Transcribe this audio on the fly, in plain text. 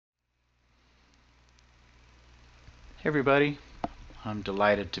Hey everybody, I'm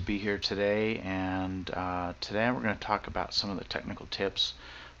delighted to be here today, and today we're going to talk about some of the technical tips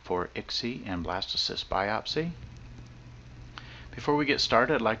for ICSI and Blastocyst biopsy. Before we get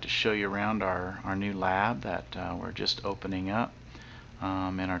started, I'd like to show you around our new lab that we're just opening up in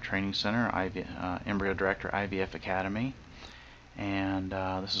our training center, Embryo Director IVF Academy. And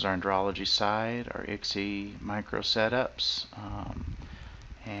this is our andrology side, our ICSI micro setups.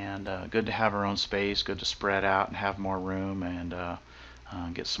 And good to have our own space, good to spread out and have more room and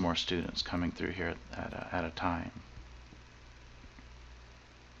get some more students coming through here at a time.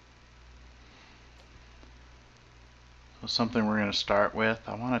 So something we're going to start with,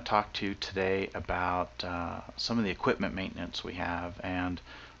 I want to talk to you today about some of the equipment maintenance we have, and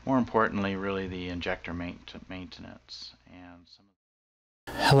more importantly really the injector maintenance.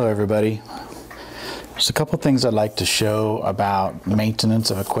 Hello everybody. There's a couple things I'd like to show about maintenance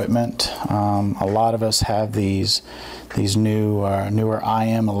of equipment. A lot of us have these newer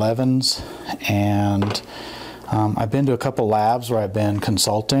IM11s, and I've been to a couple labs where I've been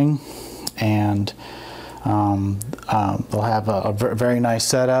consulting, and they'll have a very nice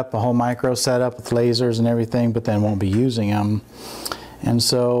setup, a whole micro setup with lasers and everything, but then won't be using them. And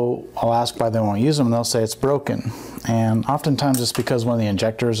so I'll ask why they won't use them, and they'll say it's broken. And oftentimes it's because one of the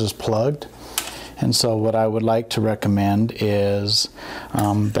injectors is plugged. And so what I would like to recommend is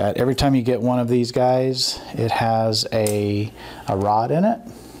that every time you get one of these guys, it has a rod in it.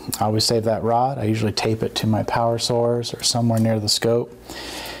 I always save that rod. I usually tape it to my power source or somewhere near the scope.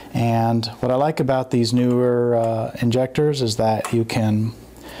 And what I like about these newer injectors is that you can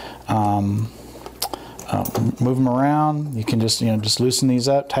move them around. You can just loosen these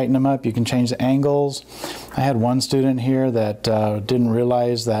up, tighten them up. You can change the angles. I had one student here that didn't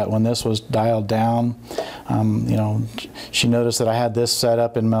realize that when this was dialed down, she noticed that I had this set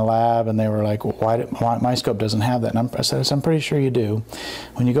up in my lab, and they were like, why my scope doesn't have that? And I said, I'm pretty sure you do.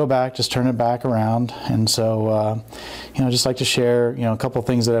 When you go back, just turn it back around. And so, just like to share, a couple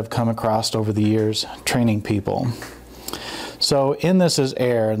things that I've come across over the years training people. So in this is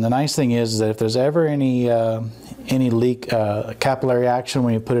air, and the nice thing is that if there's ever any leak, capillary action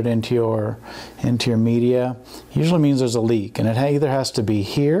when you put it into your media, usually means there's a leak, and it either has to be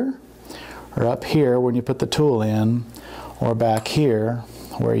here or up here when you put the tool in, or back here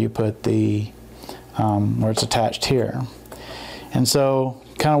where you put the where it's attached here. And so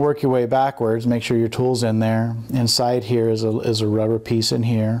kind of work your way backwards, make sure your tool's in there. Inside here is a rubber piece in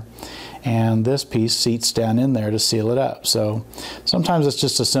here, and this piece seats down in there to seal it up. So sometimes it's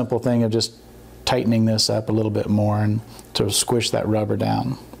just a simple thing of just tightening this up a little bit more and to squish that rubber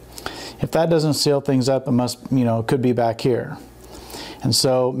down. If that doesn't seal things up, it must, it could be back here. And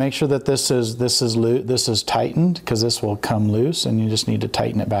so make sure that this is tightened, because this will come loose and you just need to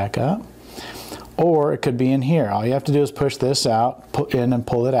tighten it back up. Or it could be in here. All you have to do is push this out, put in and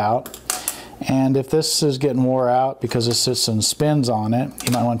pull it out. And if this is getting wore out because it sits and spins on it,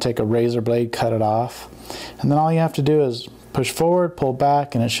 you might want to take a razor blade, cut it off. And then all you have to do is push forward, pull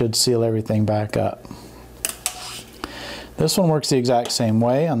back, and it should seal everything back up. This one works the exact same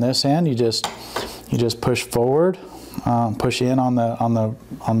way. On this end, you just push forward, push in on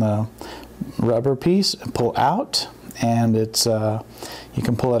the rubber piece, and pull out, and it's you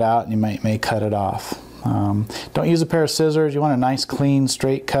can pull it out, and you may cut it off. Don't use a pair of scissors. You want a nice, clean,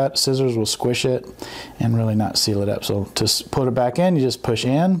 straight cut. Scissors will squish it and really not seal it up. So to put it back in, you just push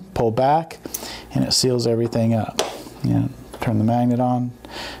in, pull back, and it seals everything up. Turn the magnet on,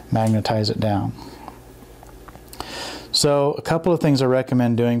 magnetize it down. So a couple of things I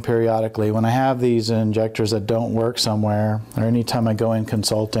recommend doing periodically. When I have these injectors that don't work somewhere, or anytime I go in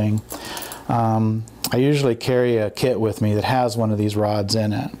consulting, I usually carry a kit with me that has one of these rods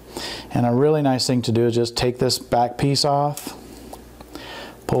in it. And a really nice thing to do is just take this back piece off,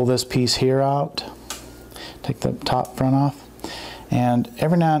 pull this piece here out, take the top front off, and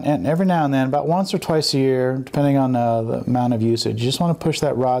every now and then, about once or twice a year, depending on the amount of usage, you just want to push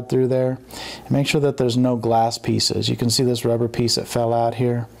that rod through there and make sure that there's no glass pieces. You can see this rubber piece that fell out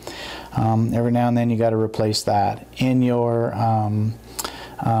here. Every now and then you got to replace that. In your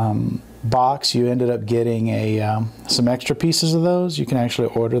box, you ended up getting some extra pieces of those. You can actually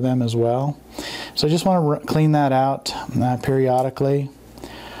order them as well. So I just want to clean that out periodically.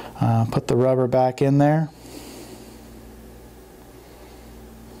 Put the rubber back in there.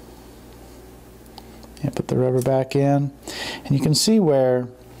 Put the rubber back in, and you can see where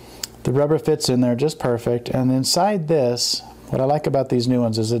the rubber fits in there just perfect. And inside this, what I like about these new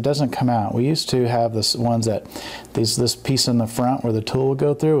ones is it doesn't come out. We used to have this ones that this piece in the front where the tool would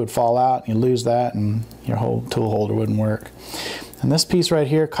go through would fall out, and you lose that, and your whole tool holder wouldn't work. And this piece right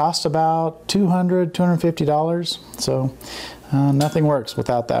here cost about $200, $250. So nothing works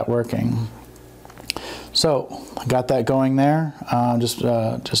without that working. So I got that going there.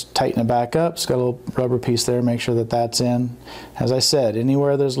 Just tighten it back up. It's got a little rubber piece there. Make sure that that's in. As I said,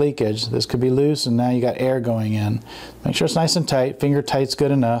 anywhere there's leakage, this could be loose, and now you got air going in. Make sure it's nice and tight. Finger tight's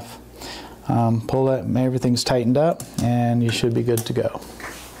good enough. Pull it. Everything's tightened up, and you should be good to go.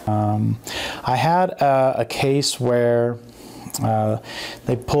 I had a case where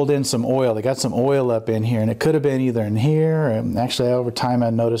they pulled in some oil. They got some oil up in here, and it could have been either in here. And actually, over time,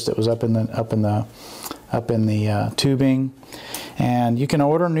 I noticed it was up in the tubing. And you can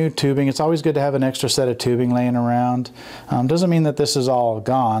order new tubing. It's always good to have an extra set of tubing laying around. Doesn't mean that this is all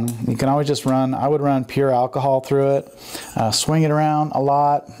gone. You can always just run, I would run pure alcohol through it, swing it around a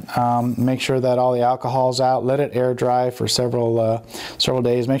lot, make sure that all the alcohol's out, let it air dry for several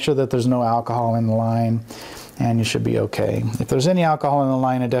days, make sure that there's no alcohol in the line, and you should be okay. If there's any alcohol in the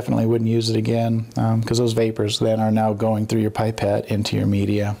line, I definitely wouldn't use it again, because those vapors then are now going through your pipette into your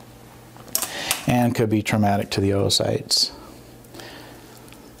media and could be traumatic to the oocytes.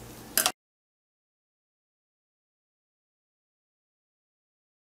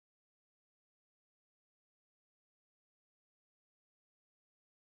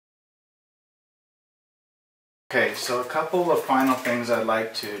 Okay, so a couple of final things I'd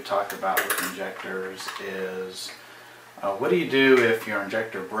like to talk about with injectors is what do you do if your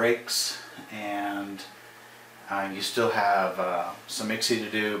injector breaks and you still have some ICSI to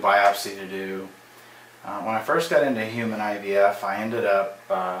do, biopsy to do. When I first got into human IVF, I ended up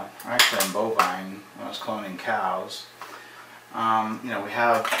actually in bovine when I was cloning cows. You know, we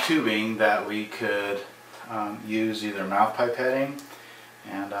have tubing that we could use either mouth pipetting,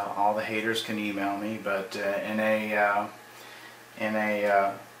 and all the haters can email me, but in a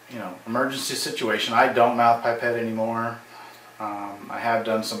you know, emergency situation, I don't mouth pipette anymore. I have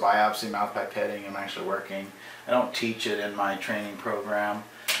done some biopsy mouth pipetting. I'm actually working. I don't teach it in my training program,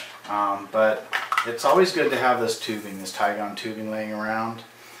 but it's always good to have this tubing, this Tygon tubing laying around,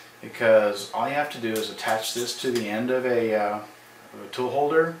 because all you have to do is attach this to the end of a tool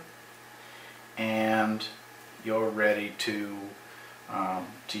holder, and you're ready to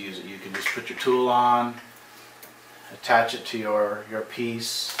use it. You can just put your tool on, attach it to your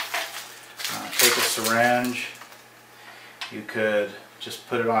piece, take a syringe. You could just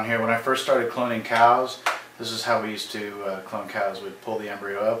put it on here. When I first started cloning cows, this is how we used to clone cows. We'd pull the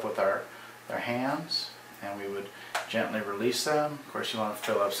embryo up with our hands, and we would gently release them. Of course, you want to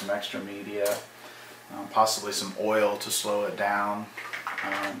fill up some extra media, possibly some oil to slow it down.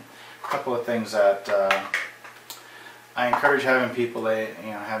 A couple of things that I encourage having people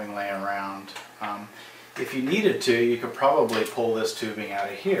having laying around. If you needed to, you could probably pull this tubing out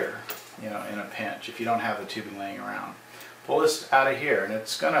of here, you know, in a pinch. If you don't have the tubing laying around, pull this out of here, and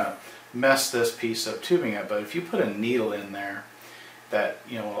it's gonna mess this piece of tubing up. But if you put a needle in there, that,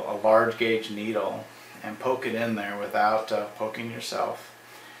 you know, a large gauge needle, and poke it in there without poking yourself,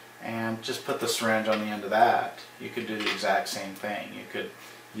 and just put the syringe on the end of that, you could do the exact same thing. You could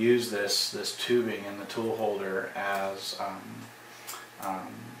use this tubing in the tool holder as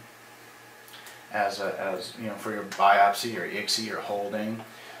you know, for your biopsy or ICSI or holding.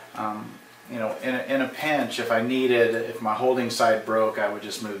 You know, in a pinch, if my holding side broke, I would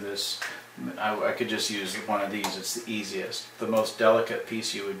just move this. I could just use one of these. It's the easiest. The most delicate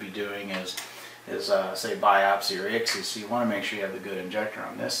piece you would be doing is say biopsy or ICSI, so you want to make sure you have the good injector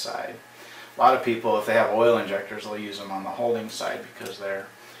on this side. A lot of people, if they have oil injectors, they'll use them on the holding side because they're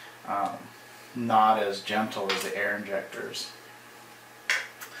not as gentle as the air injectors.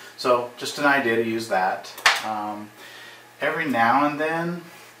 So just an idea to use that. Every now and then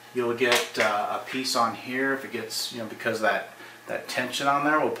you'll get a piece on here. If it gets, you know, because that tension on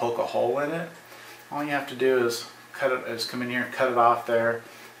there will poke a hole in it. All you have to do is come in here, cut it off there,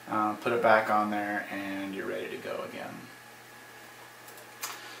 put it back on there, and you're ready to go again.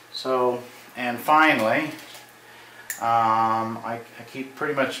 So, and finally, I keep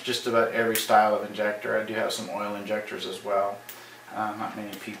pretty much just about every style of injector. I do have some oil injectors as well. Not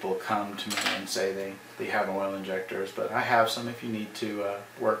many people come to me and say they have oil injectors, but I have some if you need to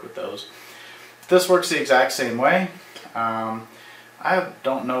work with those. This works the exact same way. I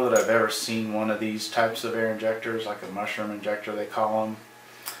don't know that I've ever seen one of these types of air injectors, like a mushroom injector they call them.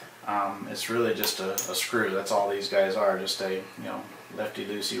 It's really just a screw. That's all these guys are, just a, you know, lefty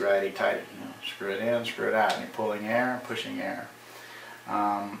loosey righty tighty. You know, screw it in, screw it out, and you're pulling air and pushing air.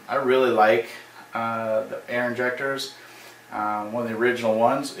 I really like the air injectors. One of the original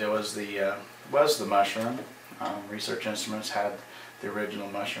ones, it was the mushroom. Research Instruments had the original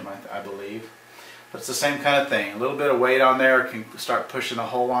mushroom, I believe. But it's the same kind of thing. A little bit of weight on there can start pushing a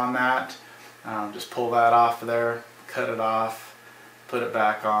hole on that. Just pull that off of there, cut it off, put it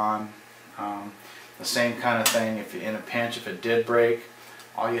back on. The same kind of thing, if you in a pinch, if it did break,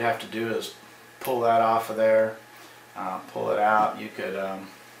 all you'd have to do is pull that off of there, pull it out. You could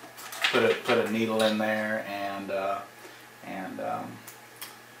put a needle in there and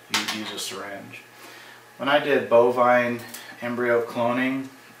use a syringe. When I did bovine embryo cloning,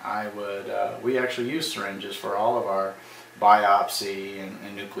 we actually use syringes for all of our biopsy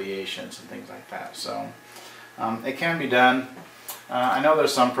and nucleations and things like that. So it can be done. I know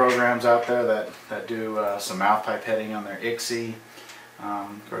there's some programs out there that do some mouth pipetting on their ICSI.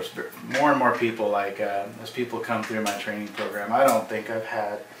 Of course, more and more people, as people come through my training program, I don't think I've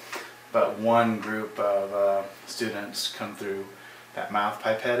had but one group of students come through that mouth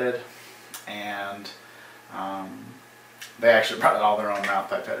pipetted, and they actually brought all their own mouth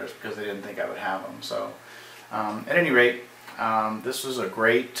pipetters because they didn't think I would have them. So at any rate, this was a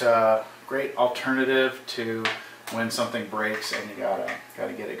great great alternative to when something breaks and you gotta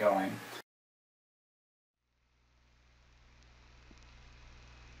get it going.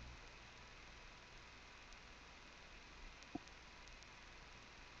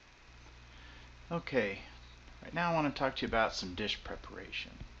 Okay, right now I want to talk to you about some dish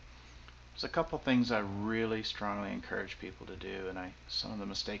preparation. There's a couple things I really strongly encourage people to do, and some of the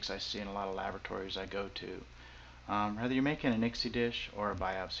mistakes I see in a lot of laboratories I go to. Whether you're making an ICSI dish or a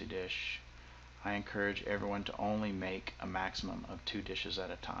biopsy dish, I encourage everyone to only make a maximum of 2 dishes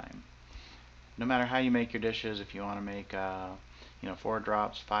at a time. No matter how you make your dishes, if you want to make 4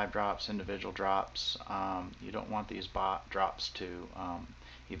 drops, 5 drops, individual drops, you don't want these drops to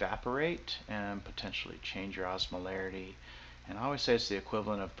evaporate and potentially change your osmolarity. And I always say it's the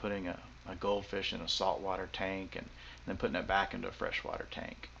equivalent of putting a goldfish in a saltwater tank and then putting it back into a freshwater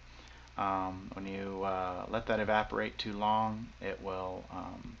tank. When you let that evaporate too long, it will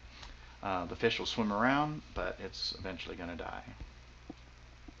the fish will swim around, but it's eventually going to die.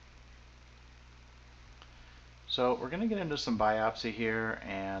 So we're going to get into some biopsy here,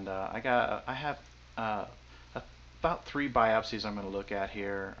 and I have about 3 biopsies I'm going to look at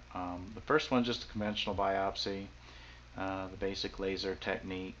here. The first one's just a conventional biopsy, the basic laser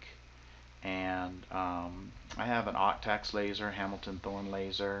technique, and I have an Octax laser, Hamilton Thorne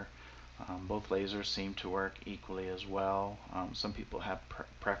laser. Both lasers seem to work equally as well. Some people have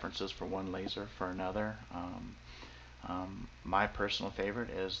preferences for one laser for another. My personal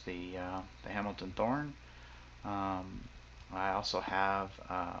favorite is the Hamilton Thorne. I also have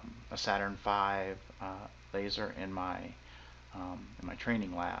a Saturn V laser in my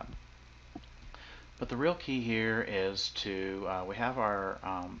training lab. But the real key here is to we have our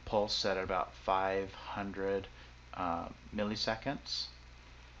pulse set at about 500 milliseconds.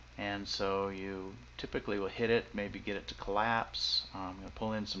 And so you typically will hit it, maybe get it to collapse. I'm going to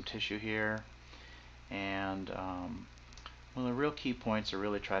pull in some tissue here, and one of the real key points are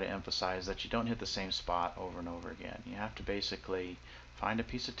really try to emphasize that you don't hit the same spot over and over again. You have to basically find a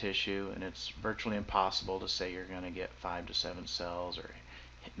piece of tissue, and it's virtually impossible to say you're going to get 5 to 7 cells or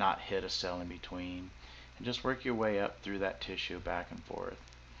not hit a cell in between, and just work your way up through that tissue back and forth.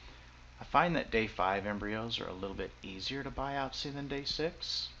 I find that day 5 embryos are a little bit easier to biopsy than day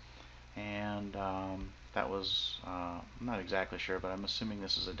 6. And that was, I'm not exactly sure, but I'm assuming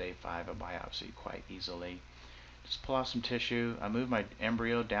this is a day 5 of biopsy quite easily. Just pull out some tissue. I move my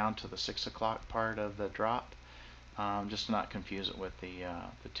embryo down to the 6 o'clock part of the drop, just to not confuse it with the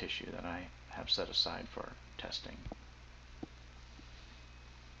tissue that I have set aside for testing.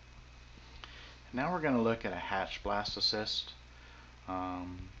 Now we're going to look at a hatched blastocyst. A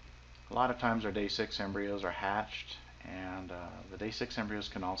lot of times our day 6 embryos are hatched, and the day 6 embryos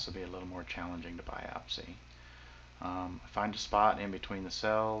can also be a little more challenging to biopsy. Find a spot in between the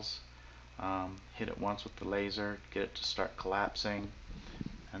cells, hit it once with the laser, get it to start collapsing,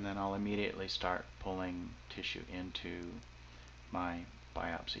 and then I'll immediately start pulling tissue into my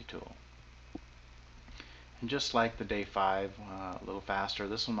biopsy tool. And just like the day 5, a little faster,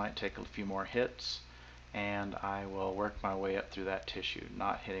 this one might take a few more hits, and I will work my way up through that tissue,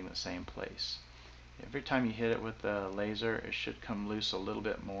 not hitting the same place. Every time you hit it with the laser, it should come loose a little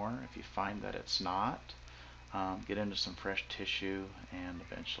bit more. If you find that it's not, get into some fresh tissue, and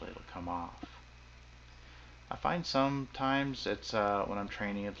eventually it'll come off. I find sometimes it's when I'm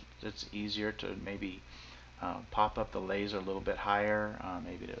training, it's easier to maybe pop up the laser a little bit higher,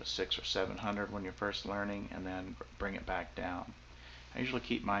 maybe to 600 or 700 when you're first learning, and then bring it back down. I usually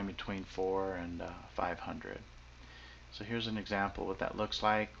keep mine between 400 and 500. So here's an example of what that looks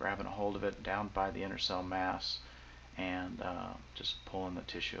like, grabbing a hold of it down by the inner cell mass and just pulling the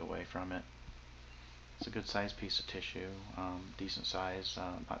tissue away from it. It's a good sized piece of tissue, decent size,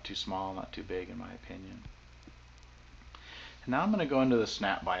 not too small, not too big in my opinion. And now I'm going to go into the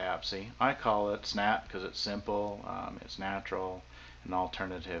snap biopsy. I call it snap because it's simple, it's natural, an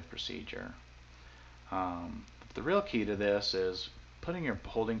alternative procedure. The real key to this is putting your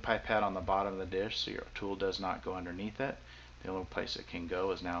holding pipette on the bottom of the dish so your tool does not go underneath it. The only place it can go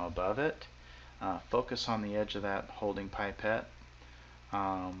is now above it. Focus on the edge of that holding pipette.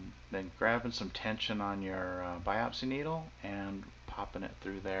 Then grabbing some tension on your biopsy needle and popping it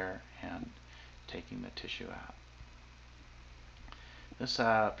through there and taking the tissue out. This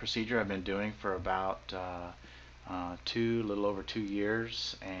procedure I've been doing for about a little over 2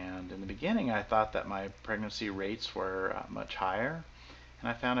 years, and in the beginning I thought that my pregnancy rates were much higher, and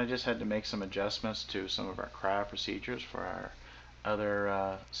I found I just had to make some adjustments to some of our cryo procedures for our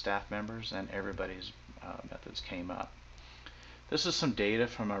other staff members, and everybody's methods came up. This is some data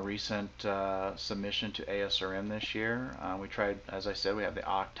from a recent submission to ASRM this year. We tried, as I said, we have the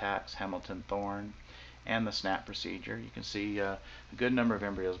Octax, Hamilton Thorne, and the SNAP procedure. You can see a good number of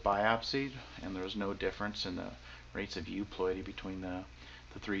embryos biopsied, and there was no difference in the rates of euploidy between the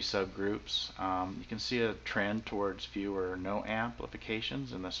three subgroups. You can see a trend towards fewer or no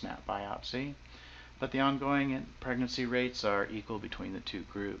amplifications in the SNAP biopsy, but the ongoing pregnancy rates are equal between the two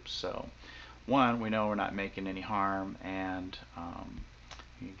groups. So one, we know we're not making any harm, and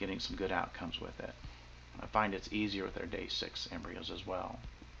you're getting some good outcomes with it. I find it's easier with our day 6 embryos as well.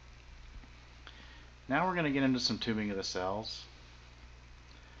 Now we're going to get into some tubing of the cells.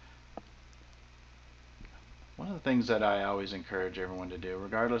 One of the things that I always encourage everyone to do,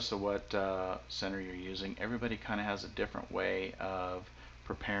 regardless of what center you're using, everybody kind of has a different way of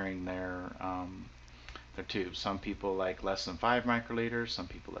preparing their tubes. Some people like less than 5 microliters, some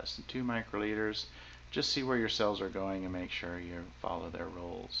people less than 2 microliters. Just see where your cells are going and make sure you follow their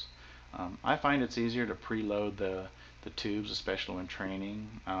rules. I find it's easier to preload the tubes, especially when training.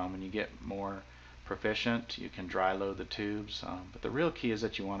 When you get more proficient, you can dry load the tubes, but the real key is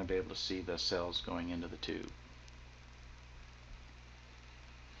that you want to be able to see the cells going into the tube.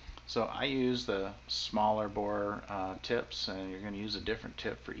 So I use the smaller bore tips, and you're going to use a different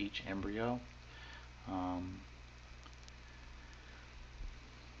tip for each embryo.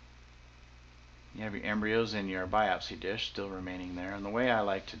 You have your embryos in your biopsy dish still remaining there, and the way I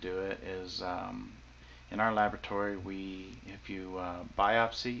like to do it is in our laboratory, if you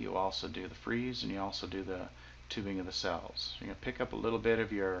biopsy, you also do the freeze, and you also do the tubing of the cells. You're going to pick up a little bit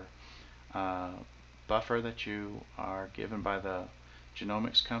of your buffer that you are given by the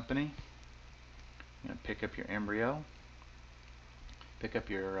genomics company. You're going to pick up your embryo, pick up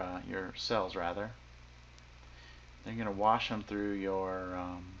your cells rather. Then you're going to wash them through your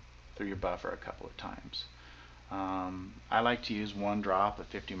buffer a couple of times. I like to use 1 drop of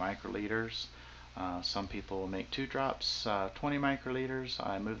 50 microliters. Some people will make 2 drops, 20 microliters.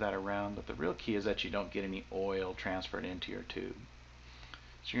 I move that around, but the real key is that you don't get any oil transferred into your tube.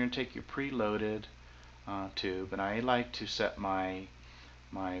 So you're going to take your preloaded tube, and I like to set my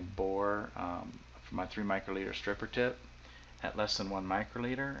bore for my 3 microliter stripper tip at less than 1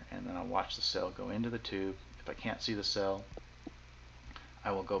 microliter, and then I'll watch the cell go into the tube. If I can't see the cell,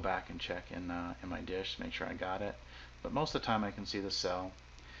 I will go back and check in my dish to make sure I got it, but most of the time I can see the cell.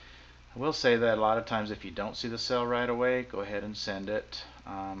 I will say that a lot of times if you don't see the cell right away, go ahead and send it.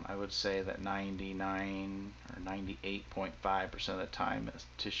 I would say that 99 or 98.5% of the time the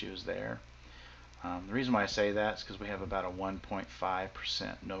tissue is there. The reason why I say that is because we have about a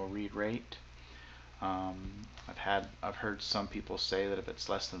 1.5% no read rate. I've heard some people say that if it's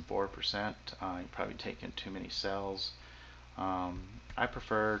less than 4%, you're probably taking too many cells. I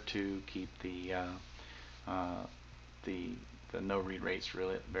prefer to keep the no read rates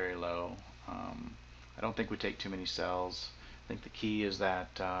really very low. I don't think we take too many cells. I think the key is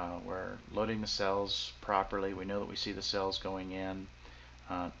that we're loading the cells properly. We know that we see the cells going in.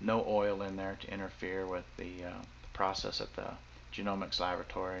 No oil in there to interfere with the process at the genomics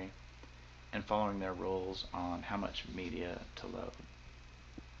laboratory, and following their rules on how much media to load.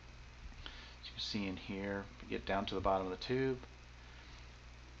 As you can see in here, if you get down to the bottom of the tube,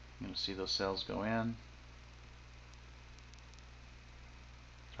 you're going to see those cells go in.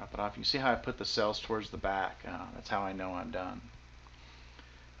 Drop it off. You can see how I put the cells towards the back. That's how I know I'm done.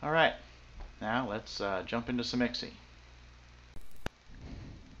 Alright, now let's jump into some ICSI.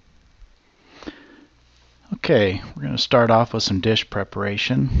 Okay, we're going to start off with some dish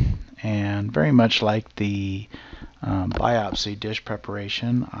preparation, and very much like the biopsy dish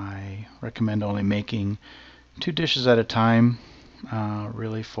preparation, I recommend only making 2 dishes at a time,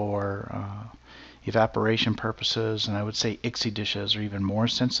 really for evaporation purposes, and I would say ICSI dishes are even more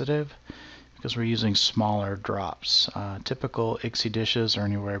sensitive because we're using smaller drops. Typical ICSI dishes are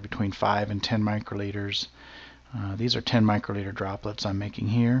anywhere between 5 and 10 microliters. These are 10 microliter droplets I'm making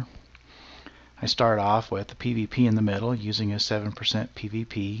here. I start off with the PVP in the middle using a 7%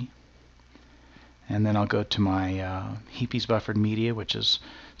 PVP, and then I'll go to my Heapy's buffered media, which is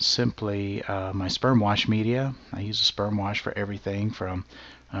simply my sperm wash media. I use a sperm wash for everything from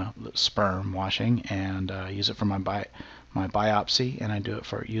sperm washing, and use it for my biopsy, and I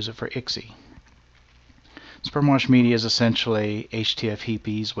use it for ICSI. Sperm wash media is essentially HTF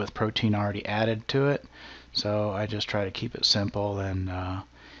Heapy's with protein already added to it, so I just try to keep it simple and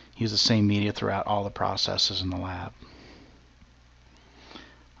use the same media throughout all the processes in the lab.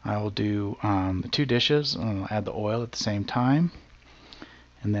 I will do the 2 dishes, and I'll add the oil at the same time,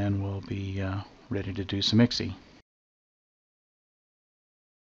 and then we'll be ready to do some ICSI.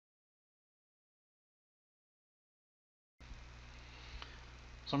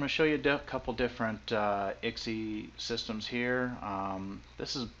 So I'm going to show you a couple different ICSI systems here.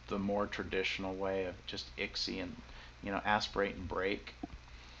 This is the more traditional way of just ICSI and aspirate and break.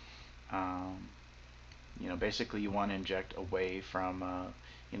 Basically you want to inject away from,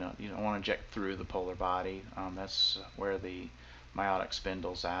 you don't want to inject through the polar body. That's where the meiotic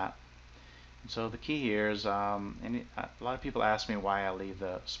spindle's at. And so the key here is, a lot of people ask me why I leave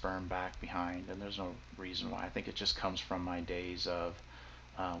the sperm back behind, and there's no reason why. I think it just comes from my days of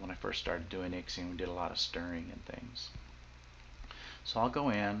when I first started doing ICSI, and we did a lot of stirring and things. So I'll go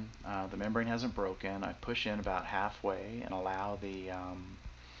in, the membrane hasn't broken, I push in about halfway and allow the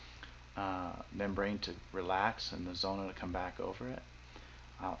membrane to relax and the zona to come back over it.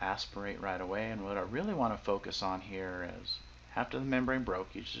 I'll aspirate right away, and what I really want to focus on here is after the membrane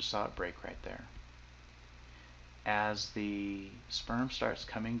broke, you just saw it break right there. As the sperm starts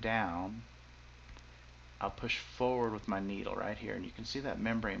coming down, I'll push forward with my needle right here, and you can see that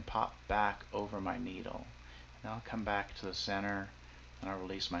membrane pop back over my needle. And I'll come back to the center and I'll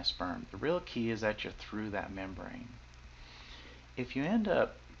release my sperm. The real key is that you're through that membrane. If you end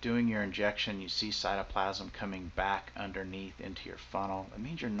up doing your injection, you see cytoplasm coming back underneath into your funnel, it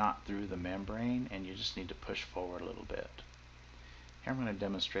means you're not through the membrane and you just need to push forward a little bit. Here I'm going to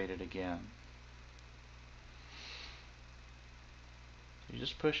demonstrate it again. You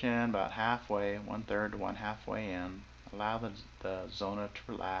just push in about halfway, 1/3 to 1/2 in, allow the zona to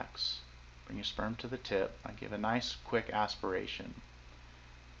relax, bring your sperm to the tip. I give a nice quick aspiration.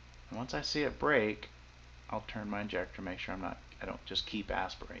 And once I see it break, I'll turn my injector, make sure I don't just keep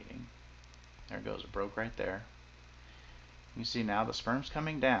aspirating. There it goes, it broke right there. You see now the sperm's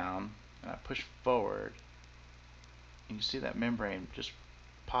coming down, and I push forward, and you see that membrane just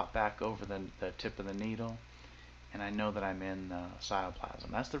pop back over the tip of the needle, and I know that I'm in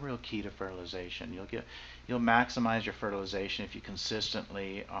cytoplasm. That's the real key to fertilization. You'll maximize your fertilization if you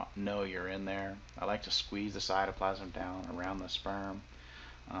consistently know you're in there. I like to squeeze the cytoplasm down around the sperm,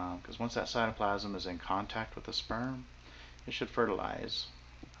 because once that cytoplasm is in contact with the sperm, it should fertilize.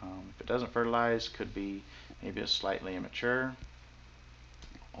 If it doesn't fertilize, could be maybe a slightly immature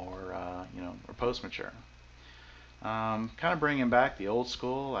or or post-mature. Kind of bringing back the old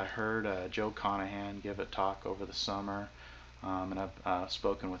school. I heard Joe Conahan give a talk over the summer, and I've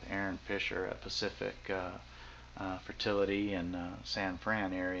spoken with Aaron Fisher at Pacific Fertility in San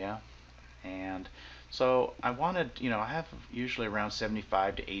Fran area, and so I wanted, I have usually around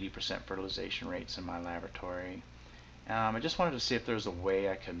 75 to 80% fertilization rates in my laboratory. I just wanted to see if there's a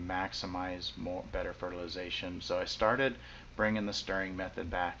way I could maximize better fertilization, so I started bringing the stirring method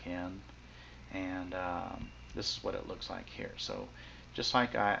back in, and this is what it looks like here. So just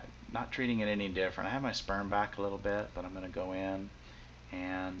like not treating it any different. I have my sperm back a little bit, but I'm going to go in,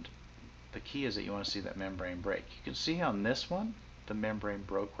 and the key is that you want to see that membrane break. You can see on this one the membrane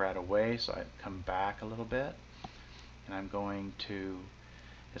broke right away, so I come back a little bit, and I'm going to,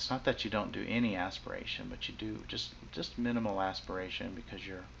 it's not that you don't do any aspiration, but you do just minimal aspiration, because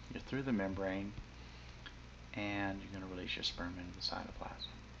you're through the membrane and you're going to release your sperm into the cytoplasm.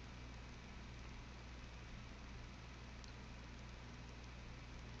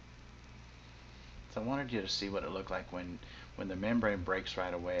 So I wanted you to see what it looked like when the membrane breaks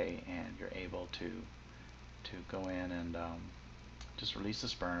right away and you're able to go in and just release the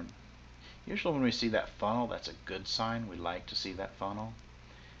sperm. Usually when we see that funnel, that's a good sign. We like to see that funnel.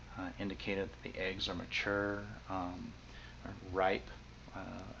 Indicated that the eggs are mature, or ripe,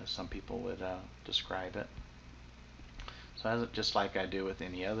 as some people would describe it. So just like I do with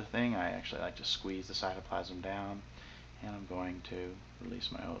any other thing, I actually like to squeeze the cytoplasm down, and I'm going to release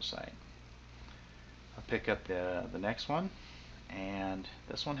my oocyte. I'll pick up the next one, and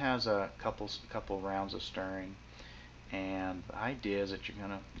this one has a couple rounds of stirring, And the idea is that you're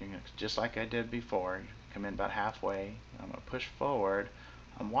gonna just like I did before, come in about halfway. I'm gonna push forward.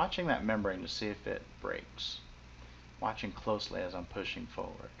 I'm watching that membrane to see if it breaks. Watching closely as I'm pushing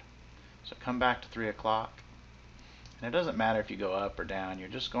forward. So come back to 3 o'clock. And it doesn't matter if you go up or down, you're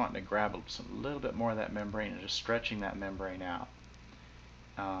just going to grab a little bit more of that membrane and just stretching that membrane out.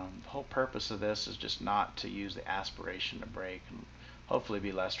 The whole purpose of this is just not to use the aspiration to break and hopefully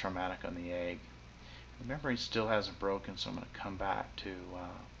be less traumatic on the egg. The membrane still hasn't broken, so I'm going to come back to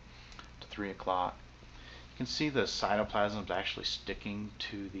 3 o'clock. You can see the cytoplasm is actually sticking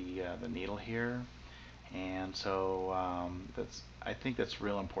to the needle here, and so I think that's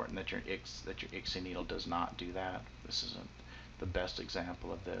real important that your ICSI needle does not do that. This isn't the best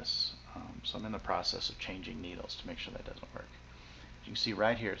example of this, so I'm in the process of changing needles to make sure that doesn't work. You can see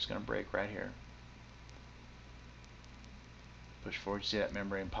right here, it's going to break right here. Push forward, you see that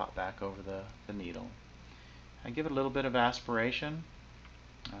membrane pop back over the needle. I give it a little bit of aspiration,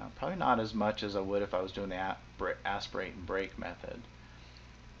 probably not as much as I would if I was doing the aspirate and break method.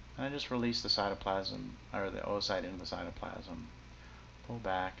 And I just release the cytoplasm, or the oocyte into the cytoplasm. Pull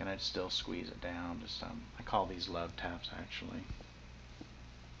back, and I still squeeze it down. Just I call these love taps actually.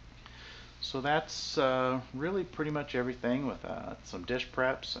 So that's really pretty much everything with some dish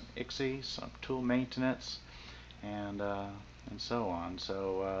prep, some ICSI, some tool maintenance, and so on.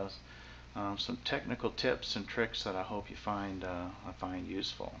 So some technical tips and tricks that I hope you find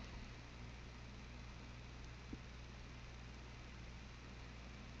useful.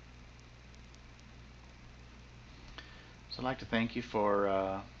 So I'd like to thank you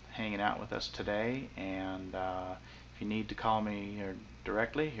for hanging out with us today, and if you need to call me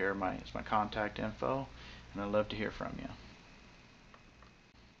directly, here's my contact info, and I'd love to hear from you.